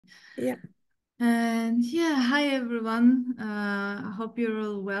Yeah. And yeah, hi everyone. I hope you're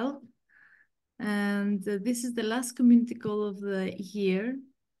all well. And this is the last community call of the year.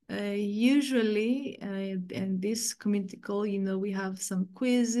 Usually, in this community call, we have some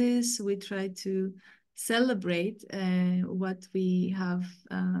quizzes. We try to celebrate what we have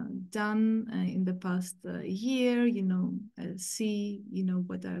done in the past year. See,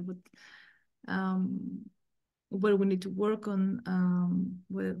 um, what we need to work on,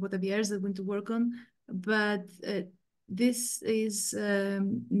 what are the areas that we need to work on. But this is,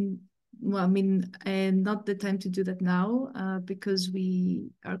 well, I mean, not the time to do that now because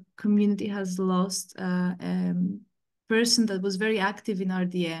our community has lost person that was very active in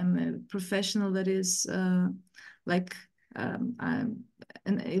RDM, a professional that is like, and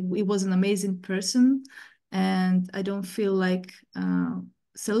it was an amazing person. And I don't feel like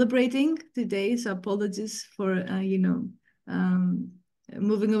celebrating today. So apologies for, um,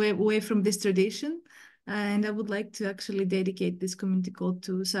 moving away from this tradition. And I would like to actually dedicate this community call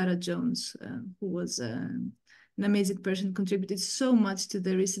to Sarah Jones, who was an amazing person, contributed so much to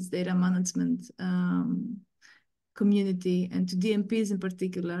the research data management community and to DMPs in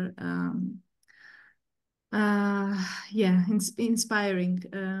particular. Yeah, inspiring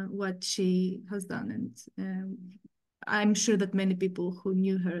what she has done. And I'm sure that many people who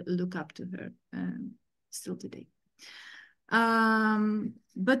knew her look up to her still today.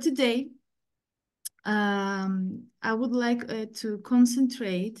 But today, I would like to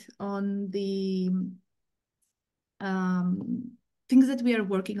concentrate on the things that we are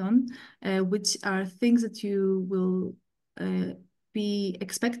working on, which are things that you will be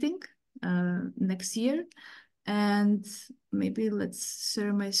expecting next year. And maybe let's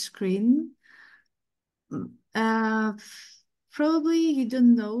share my screen. Uh, Probably you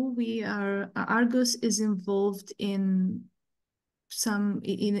don't know, Argos is involved in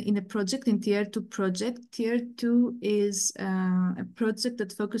in a project, in Tier 2 project. Tier 2 is a project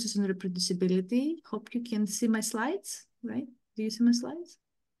that focuses on reproducibility. Hope you can see my slides, right? Do you see my slides?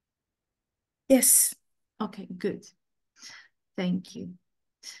 Yes. Okay, good. Thank you.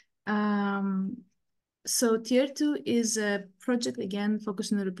 So Tier 2 is a project, again,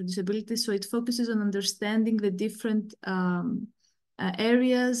 focused on reproducibility. So it focuses on understanding the different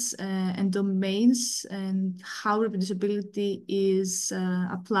areas and domains and how reproducibility is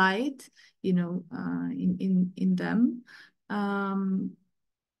applied, in them.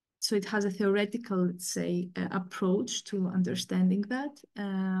 So it has a theoretical, let's say, approach to understanding that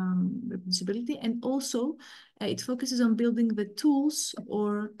reproducibility, and also it focuses on building the tools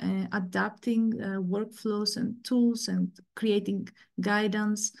or adapting workflows and tools and creating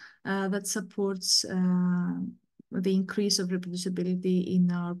guidance that supports the increase of reproducibility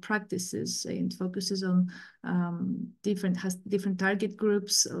in our practices. It focuses on has different target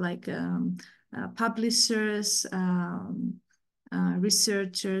groups like publishers,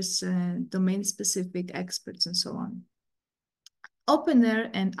 researchers, domain-specific experts, and so on. OpenAir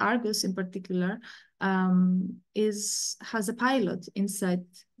and Argos in particular has a pilot inside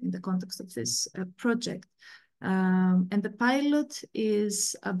in the context of this project. And the pilot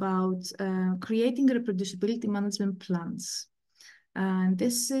is about creating reproducibility management plans. And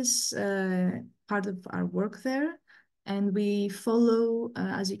this is part of our work there. And we follow,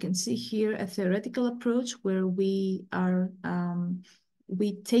 as you can see here, a theoretical approach where we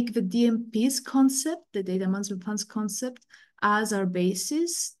take the DMPs concept, the data management plans concept, as our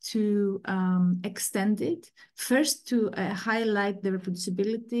basis to extend it. First, to highlight the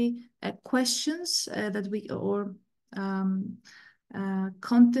reproducibility questions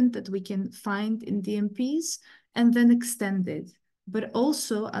content that we can find in DMPs, and then extend it. But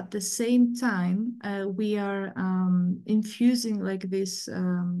also at the same time, we are infusing like this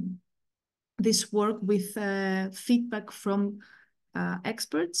work with feedback from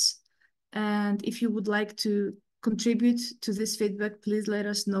experts. And if you would like to contribute to this feedback, please let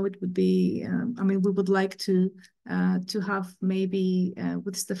us know. It would be, we would like to have maybe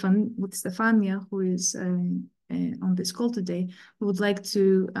with Stefania, who is on this call today, we would like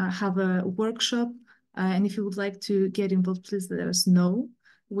to have a workshop. And if you would like to get involved, please let us know.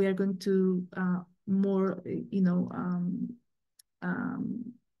 We are going to more,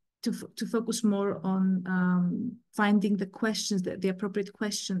 to focus more on finding the questions, the appropriate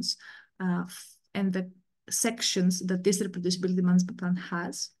questions, and the sections that this reproducibility management plan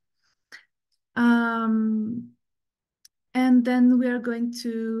has. And then we are going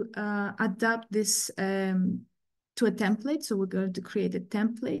to adapt this to a template. So we're going to create a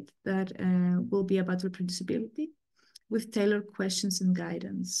template that will be about reproducibility with tailored questions and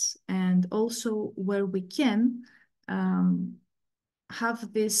guidance. And also, where we can,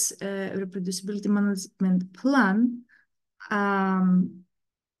 have this reproducibility management plan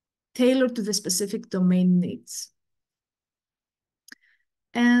tailored to the specific domain needs.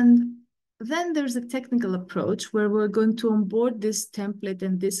 And then there's a technical approach where we're going to onboard this template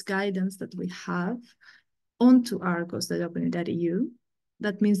and this guidance that we have onto Argos.openet.eu.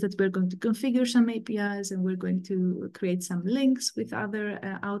 That means that we're going to configure some APIs and we're going to create some links with other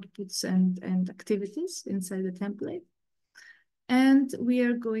outputs and activities inside the template. And we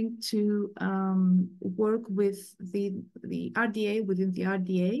are going to work with the RDA, within the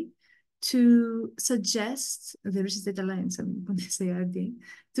RDA, to suggest, the Research Data Alliance, I'm going to say RDA,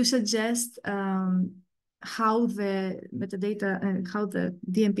 to suggest how the metadata and how the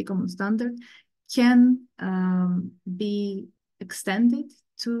DMP common standard can be extended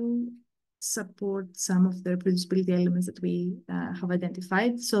to support some of the reproducibility elements that we have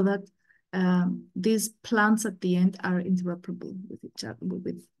identified, so that these plans at the end are interoperable with each other,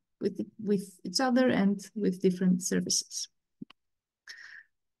 with each other and with different services.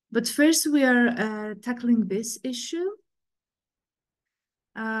 But first, we are tackling this issue.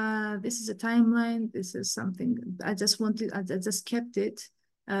 This is a timeline. This is something I just kept it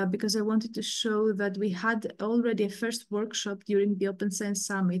because I wanted to show that we had already a first workshop during the Open Science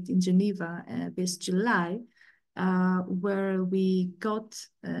Summit in Geneva this July, where we got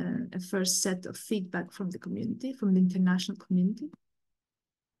a first set of feedback from the community, from the international community.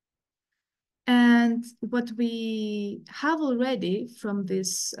 And what we have already from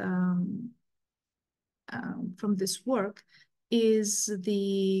this work is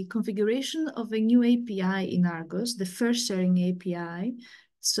the configuration of a new API in Argos, the first sharing API.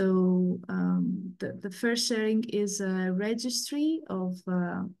 So the first sharing is a registry of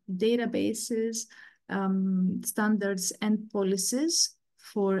databases, standards and policies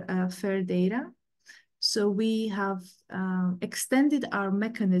for fair data. So we have extended our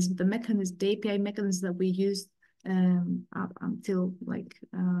mechanism, the API mechanism that we used up until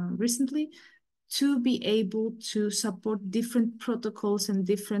recently, to be able to support different protocols and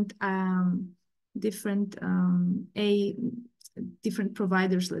different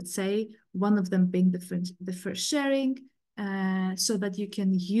providers, let's say, one of them being the first sharing, so that you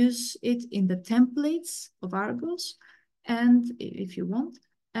can use it in the templates of Argos, and if you want,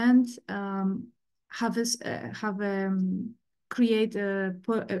 and create a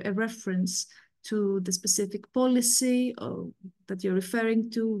reference to the specific policy that you're referring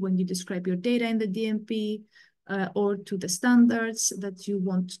to when you describe your data in the DMP, or to the standards that you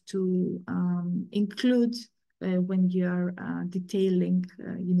want to include when you're detailing,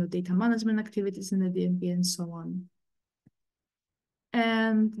 data management activities in the DMP and so on.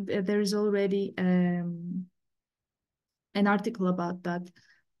 And there is already an article about that.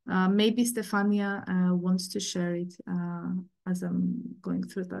 Maybe Stefania wants to share it as I'm going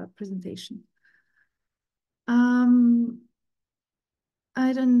through the presentation. I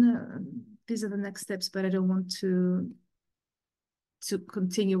don't know. These are the next steps, but I don't want to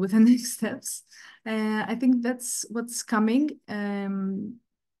continue with the next steps. I think that's what's coming. And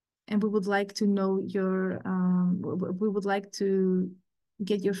we would like to know we would like to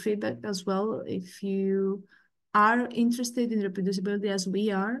get your feedback as well. If you are interested in reproducibility as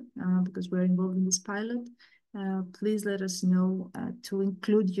we are, because we're involved in this pilot, please let us know to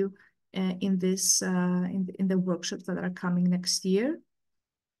include you in this in the workshops that are coming next year.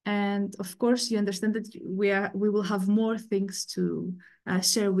 And of course, you understand that we will have more things to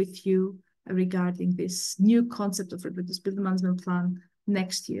share with you regarding this new concept of reproducibility management plan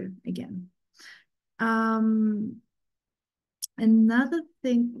next year again. Another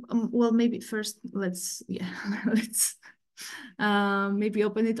thing, well, maybe first let's maybe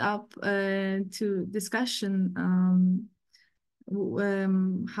open it up to discussion.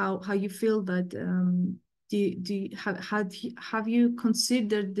 How you feel that have you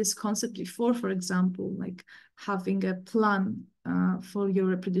considered this concept before? For example, like having a plan for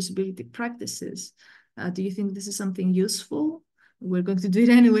your reproducibility practices. Do you think this is something useful? We're going to do it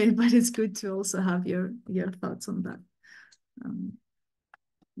anyway, but it's good to also have your thoughts on that.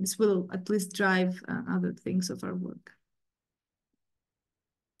 This will at least drive other things of our work.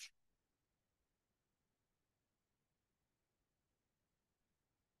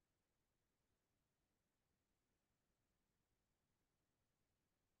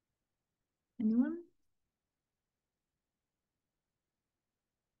 Anyone?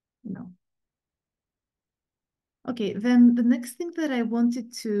 No. Okay, then the next thing that I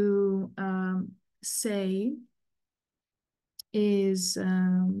wanted to say is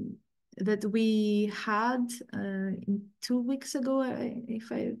that we had 2 weeks ago,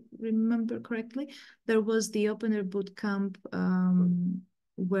 if I remember correctly. There was the open air boot camp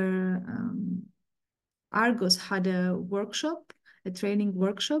where Argos had a workshop, a training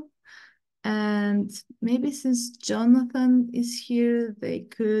workshop. And maybe since Jonathan is here, they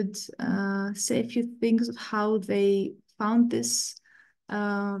could say a few things of how they found this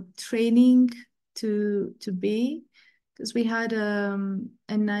training to be, because we had a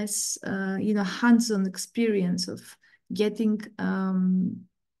nice hands-on experience of getting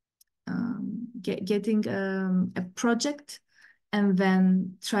getting a project and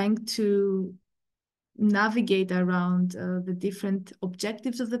then trying to navigate around the different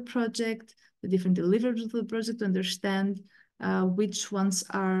objectives of the project, the different deliverables of the project, to understand which ones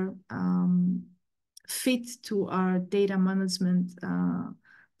are fit to our data management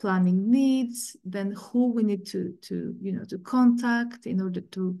planning needs, then who we need to contact in order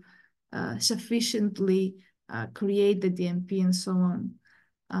to sufficiently create the DMP and so on.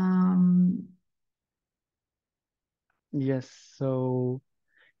 Yes, so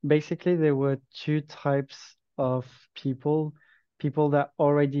basically there were two types of people that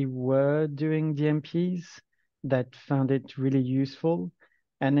already were doing DMPs that found it really useful,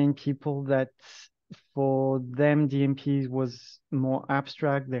 and then people that for them DMPs was more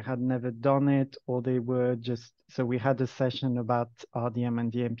abstract, they had never done it, or they were just, so we had a session about RDM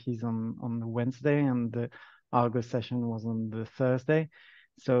and DMPs on the Wednesday, and the Argos session was on the Thursday.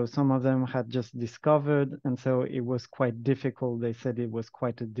 So some of them had just discovered, and so it was quite difficult. They said it was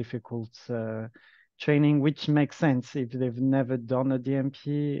quite a difficult training, which makes sense. If they've never done a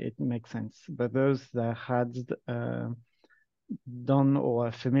DMP, it makes sense. But those that had done or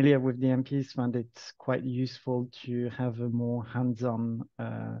are familiar with DMPs found it quite useful to have a more hands-on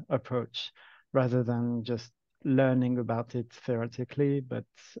approach rather than just learning about it theoretically, but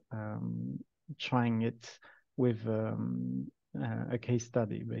trying it with a case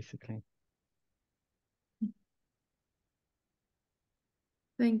study, basically.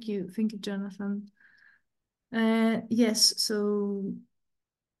 Thank you, Jonathan. Yes, so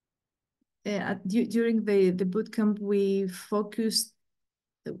during the bootcamp, we focused,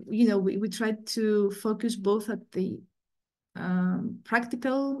 we tried to focus both at the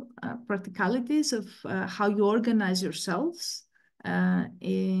practicalities of how you organize yourselves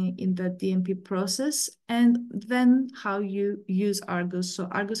in the DMP process, and then how you use Argos. So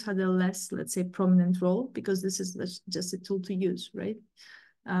Argos had a less, let's say, prominent role because this is just a tool to use, right?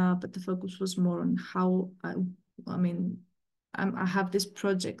 But the focus was more on how, I have this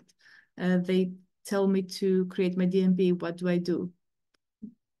project. They tell me to create my DMP. What do I do?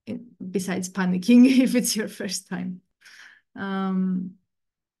 Besides panicking if it's your first time.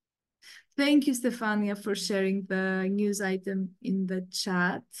 Thank you, Stefania, for sharing the news item in the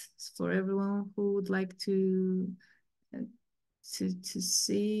chat for everyone who would like to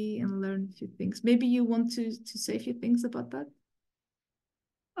see and learn a few things. Maybe you want to say a few things about that?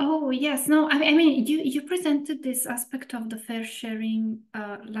 Oh, yes. No, I mean, you presented this aspect of the fair sharing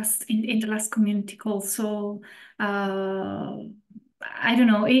in the last community call. So I don't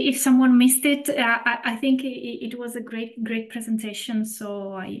know if someone missed it. I think it was a great presentation.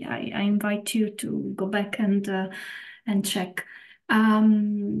 So I invite you to go back and check.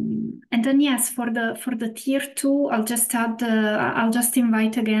 And then yes, for the tier 2, I'll just add. I'll just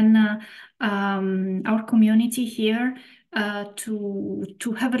invite again our community here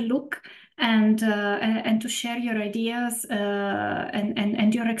to have a look and to share your ideas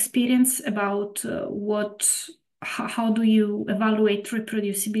and your experience about how do you evaluate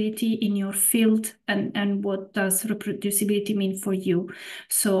reproducibility in your field, and what does reproducibility mean for you?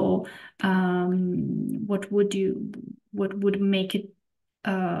 So what would make it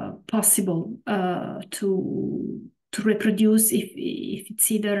possible to reproduce if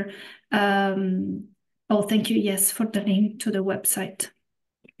it's either oh, thank you. Yes, for the link to the website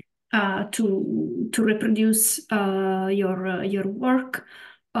to reproduce your work.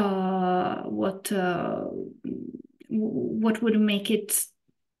 What would make it?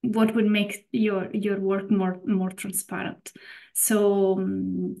 What would make your work more transparent? So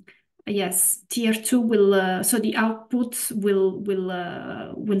yes, tier 2 will so the outputs will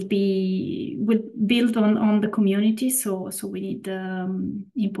build on the community. So we need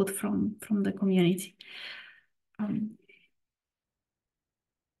input from the community.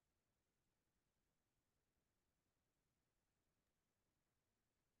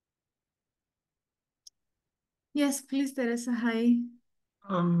 Yes, please, Teresa. Hi.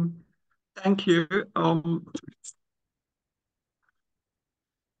 Thank you.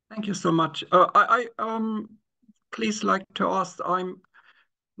 Thank you so much. I please like to ask. I'm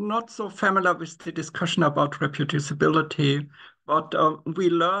not so familiar with the discussion about reproducibility, but we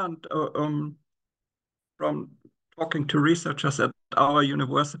learned from talking to researchers at our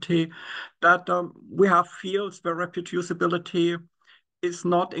university that we have fields where reproducibility is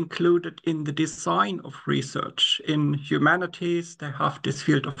not included in the design of research. In humanities, they have this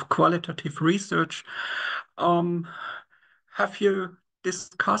field of qualitative research. Have you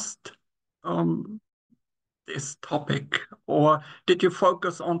discussed this topic, or did you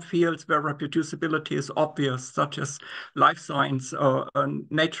focus on fields where reproducibility is obvious, such as life science,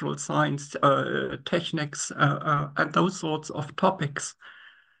 natural science, techniques, and those sorts of topics?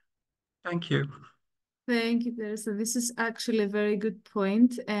 Thank you. Thank you, Teresa. This is actually a very good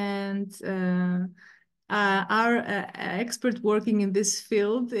point, and our expert working in this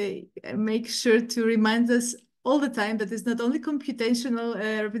field make sure to remind us all the time that it's not only computational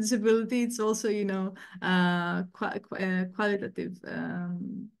reproducibility, it's also, you know, qualitative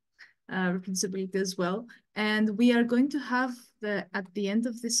reproducibility as well. And we are going to have at the end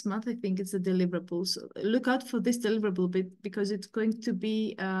of this month, I think it's a deliverable. So look out for this deliverable bit, because it's going to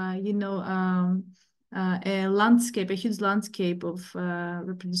be, you know, a landscape, a huge landscape of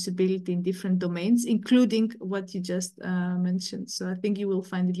reproducibility in different domains, including what you just mentioned. So I think you will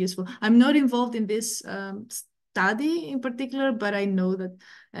find it useful. I'm not involved in this study in particular, but I know that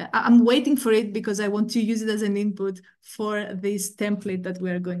I'm waiting for it because I want to use it as an input for this template that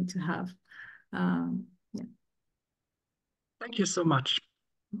we are going to have. Yeah. Thank you so much.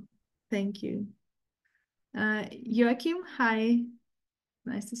 Thank you. Joachim, hi.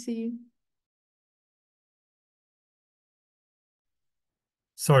 Nice to see you.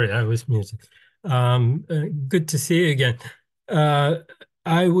 Sorry, I was muted. Good to see you again.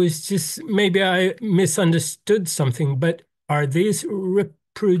 I was just, maybe I misunderstood something, but are these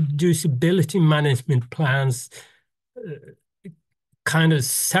reproducibility management plans kind of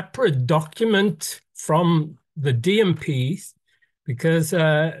separate document from the DMPs? Because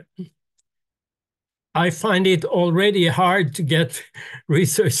I find it already hard to get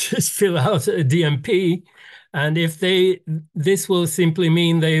researchers fill out a DMP. And if this will simply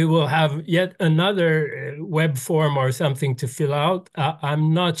mean they will have yet another web form or something to fill out,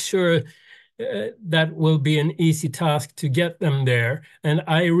 I'm not sure that will be an easy task to get them there. And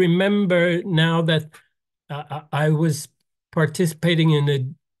I remember now that I was participating in a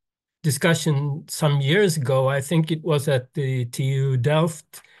discussion some years ago, I think it was at the TU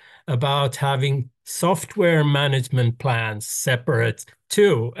Delft, about having software management plans separate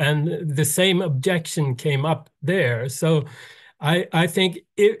too, and the same objection came up there. So I think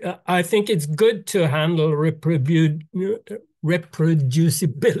it's good to handle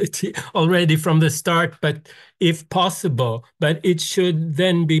reproducibility already from the start, but if possible, but it should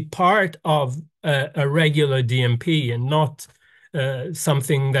then be part of a regular DMP and not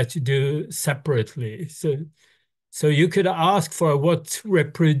something that you do separately. So you could ask for what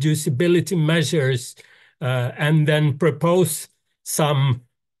reproducibility measures and then propose some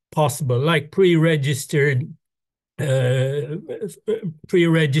possible, like pre-registration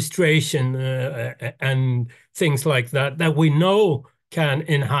and things like that we know can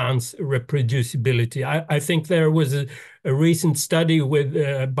enhance reproducibility. I think there was a recent study with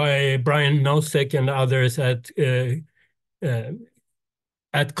by Brian Nosek and others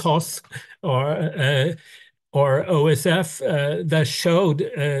at COS or OSF that showed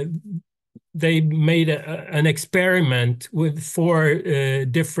they made an experiment with 4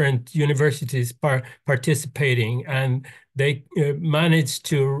 different universities participating, and they managed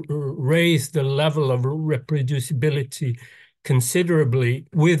to raise the level of reproducibility considerably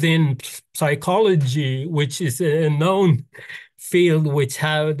within psychology, which is a known field which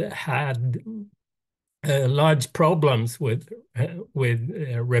had large problems with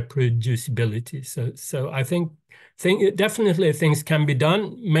reproducibility. So I think definitely things can be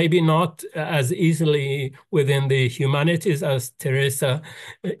done, maybe not as easily within the humanities as Teresa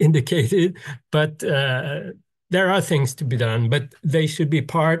indicated, but there are things to be done, but they should be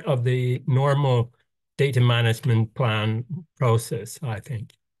part of the normal data management plan process, I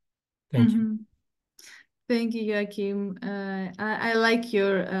think. Thank you. Thank you, Joachim. I like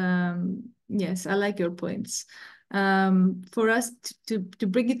your yes, I like your points. For us to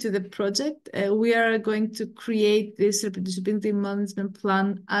bring it to the project, we are going to create this reproducibility management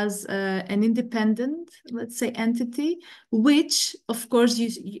plan as an independent, let's say, entity, which, of course,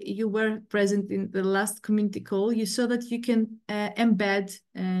 you were present in the last community call. You saw that you can embed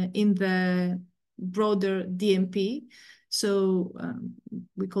in the broader DMP. So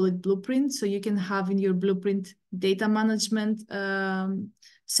we call it blueprint. So you can have in your blueprint data management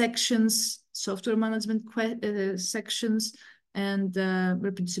sections, software management sections, and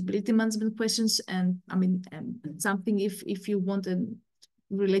reproducibility management questions, and I mean something if you want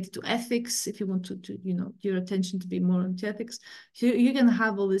related to ethics, if you want to your attention to be more into ethics, you can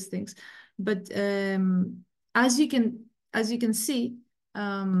have all these things. But as you can see,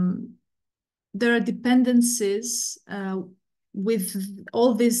 there are dependencies with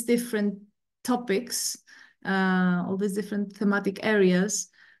all these different topics, all these different thematic areas.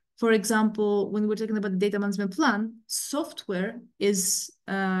 For example, when we're talking about the data management plan, software is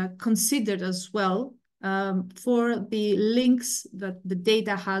considered as well for the links that the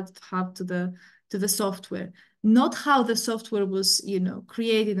data have to the software. Not how the software was,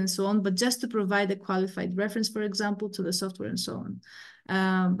 created and so on, but just to provide a qualified reference, for example, to the software and so on.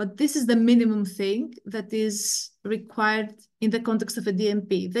 But this is the minimum thing that is required in the context of a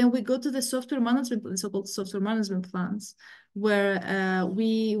DMP. Then we go to the software management, the so-called software management plans, where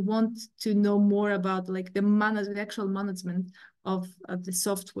we want to know more about like the actual management of the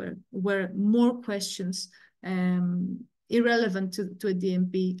software, where more questions irrelevant to a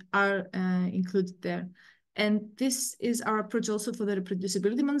DMP are included there. And this is our approach also for the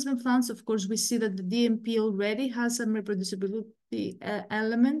reproducibility management plans. Of course, we see that the DMP already has some reproducibility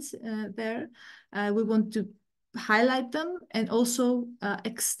elements there. We want to highlight them and also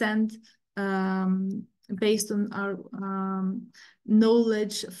extend based on our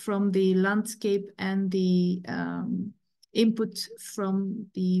knowledge from the landscape and the input from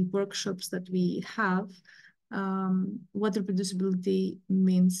the workshops that we have, what reproducibility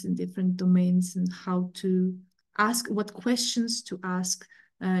means in different domains and how to ask, what questions to ask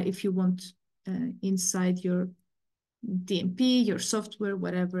if you want inside your DMP, your software,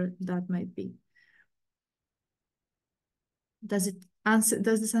 whatever that might be. Does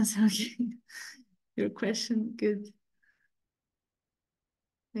this answer okay? Your question? Good.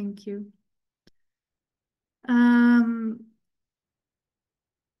 Thank you.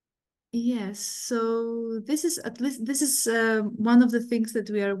 Yes, so this is one of the things that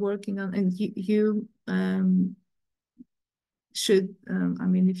we are working on, and you should, I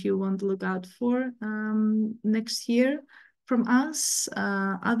mean, if you want to look out for next year from us.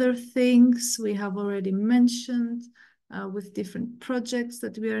 Other things we have already mentioned with different projects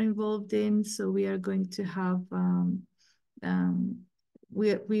that we are involved in. So we are going to have,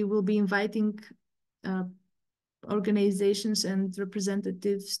 we will be inviting organizations and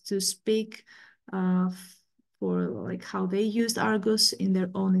representatives to speak for like how they used Argos in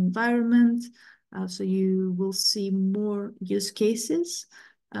their own environment. So you will see more use cases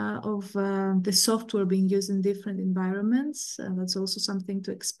of the software being used in different environments. That's also something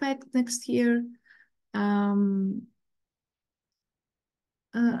to expect next year.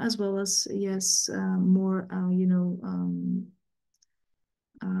 As well as, yes, more,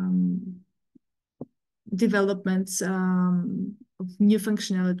 developments of new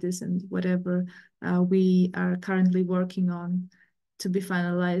functionalities and whatever we are currently working on to be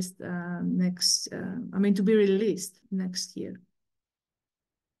finalized to be released next year.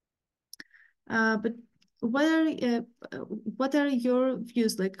 But what are your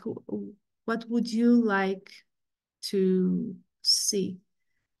views? Like, what would you like to see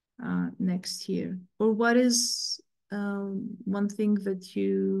next year? Or what is one thing that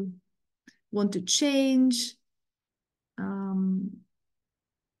you want to change?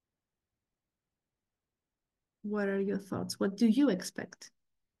 What are your thoughts? What do you expect?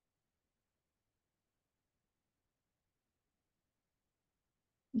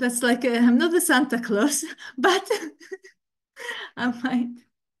 That's like I'm not the Santa Claus, but I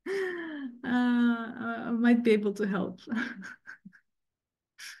might be able to help.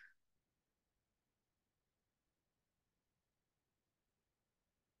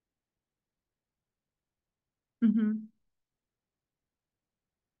 Mm-hmm.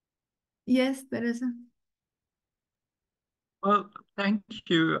 Yes, Teresa. Well, thank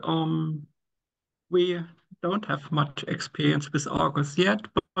you. We don't have much experience with Argos yet,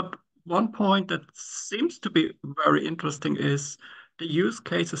 but one point that seems to be very interesting is the use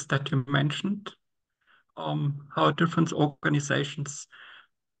cases that you mentioned, how different organizations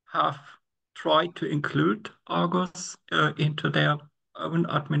have tried to include Argos into their own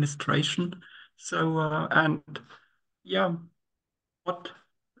administration. So, and yeah,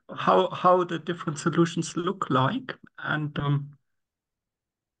 how the different solutions look like, and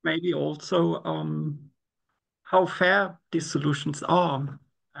maybe also how fair these solutions are,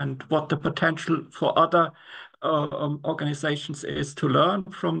 and what the potential for other organizations is to learn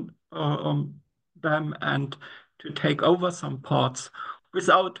from them and to take over some parts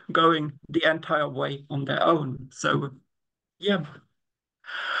without going the entire way on their own. So, yeah.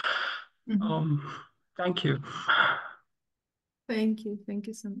 Mm-hmm. Thank you. Thank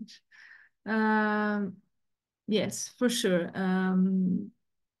you so much. Yes, for sure.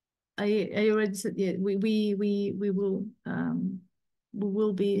 I already said, yeah, we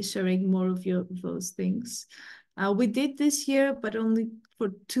will be sharing more of those things. We did this year, but only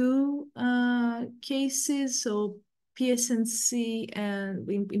for 2 cases. So PSNC and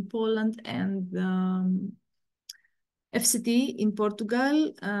in Poland and FCT in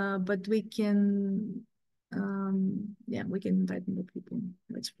Portugal. But we can, yeah, we can invite more people.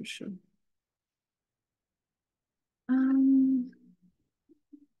 That's for sure.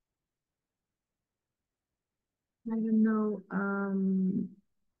 I don't know.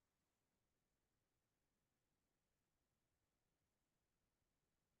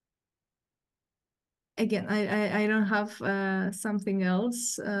 Again, I don't have something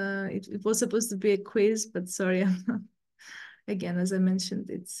else. It was supposed to be a quiz, but sorry, I'm not. Again, as I mentioned,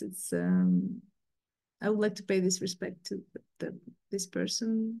 it's I would like to pay this respect to this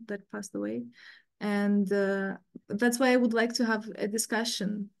person that passed away, and that's why I would like to have a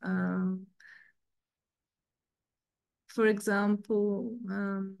discussion. For example,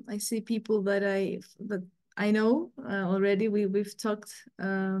 I see people that I know already. We've talked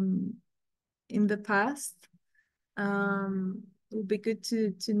in the past. It would be good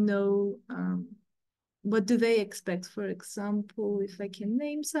to know what do they expect. For example, if I can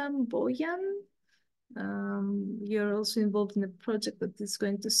name some, Bojan. You're also involved in a project that is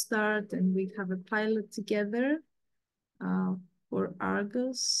going to start, and we have a pilot together for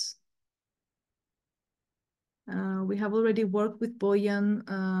Argos. We have already worked with Bojan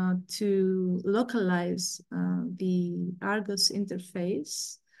to localize the Argos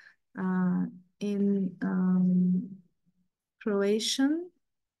interface in Croatian.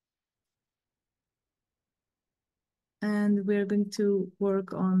 And we're going to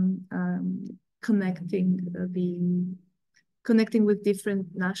work on connecting with different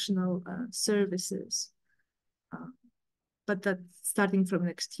national services, but that's starting from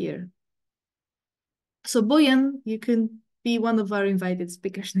next year. So Bojan, you can be one of our invited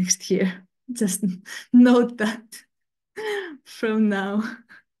speakers next year. Just note that from now.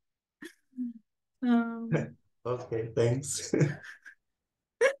 Okay, thanks.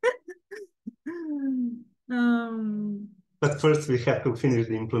 But first we have to finish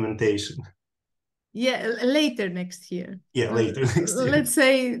the implementation. Yeah, later next year. Yeah, later next year. Let's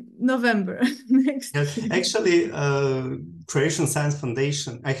say November next year. Actually, Croatian Science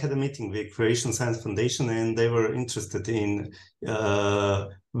Foundation, I had a meeting with Croatian Science Foundation, and they were interested in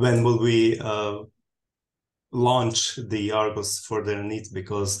when will we launch the Argos for their needs,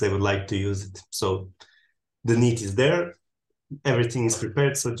 because they would like to use it. So the need is there, everything is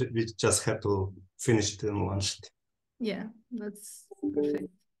prepared, so we just have to finish it and launch it. Yeah, that's perfect.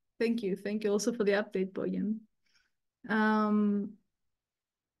 Thank you also for the update, Bojan.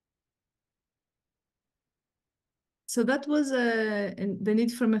 So that was the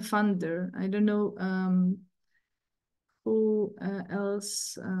need from a funder. I don't know who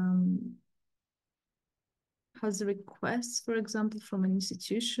else has requests, for example, from an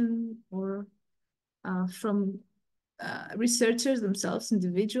institution or from researchers themselves,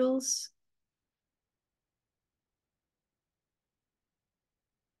 individuals.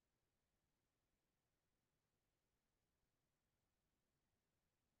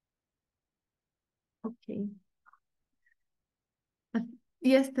 Okay.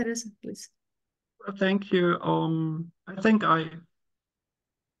 Yes, Teresa, please. Thank you. I think I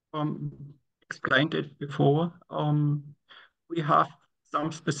explained it before. We have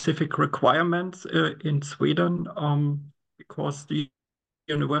some specific requirements in Sweden because the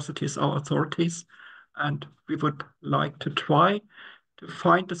universities are authorities, and we would like to try to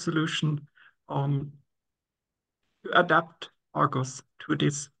find a solution to adapt Argos to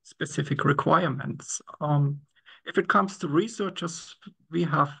these specific requirements. If it comes to researchers, we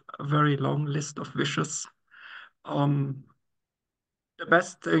have a very long list of wishes. The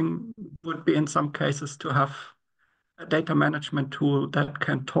best thing would be in some cases to have a data management tool that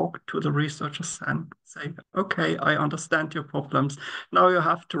can talk to the researchers and say, okay, I understand your problems. Now you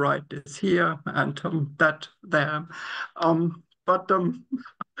have to write this here and that there. But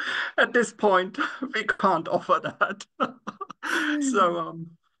at this point, we can't offer that. So,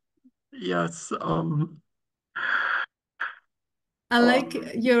 yes. I like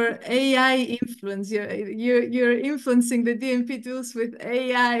your AI influence. You're influencing the DMP tools with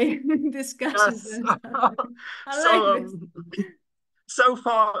AI discussions. Yes. I like this. So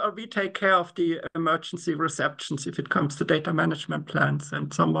far, we take care of the emergency receptions if it comes to data management plans,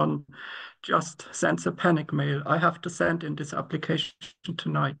 and someone just sends a panic mail. I have to send in this application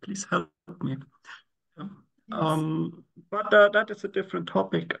tonight. Please help me. But that is a different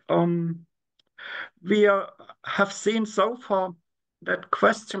topic. We have seen so far that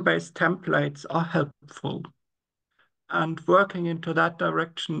question-based templates are helpful, and working into that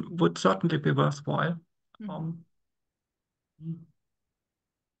direction would certainly be worthwhile.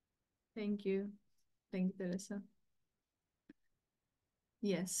 Thank you. Thank you, Teresa.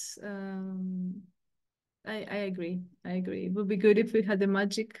 Yes, I agree. I agree. It would be good if we had a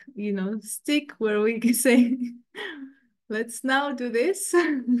magic, stick where we can say, let's now do this.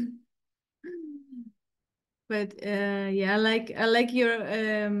 But yeah, I like your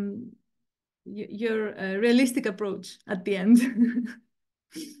realistic approach at the end,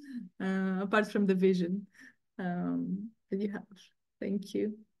 apart from the vision that you have. Thank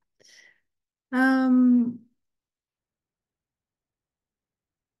you.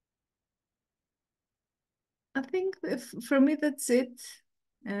 I think for me, that's it.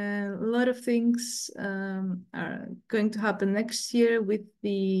 A lot of things are going to happen next year with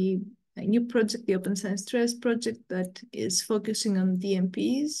the new project, the Open Science Stress project, that is focusing on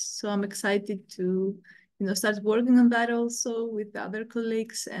DMPs. So I'm excited to, start working on that also with other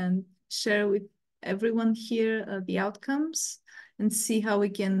colleagues and share with everyone here the outcomes and see how we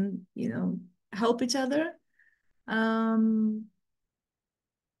can, help each other.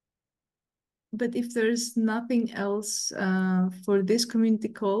 But if there's nothing else for this community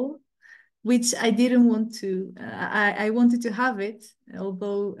call, which I didn't want to, I wanted to have it,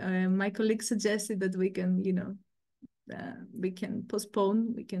 although my colleague suggested that we can, we can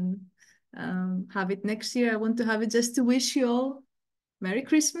postpone, we can have it next year. I want to have it just to wish you all Merry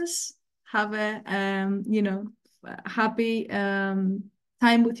Christmas, have a, happy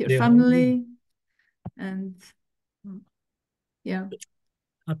time with your family, and yeah.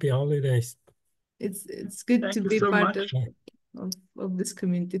 Happy holidays. It's good Thank to you be so part much. of this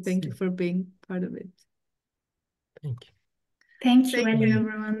community. Thank you for being part of it. Thank you. Thank you, Thank you, Ellie.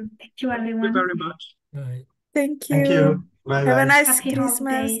 everyone. Thank you, Thank you everyone. very much. Bye. Thank Thank you. you. Bye Have a bye. nice Happy Christmas.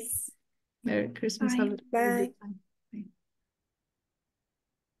 holidays. Merry Christmas. Bye. Have a Bye. good time.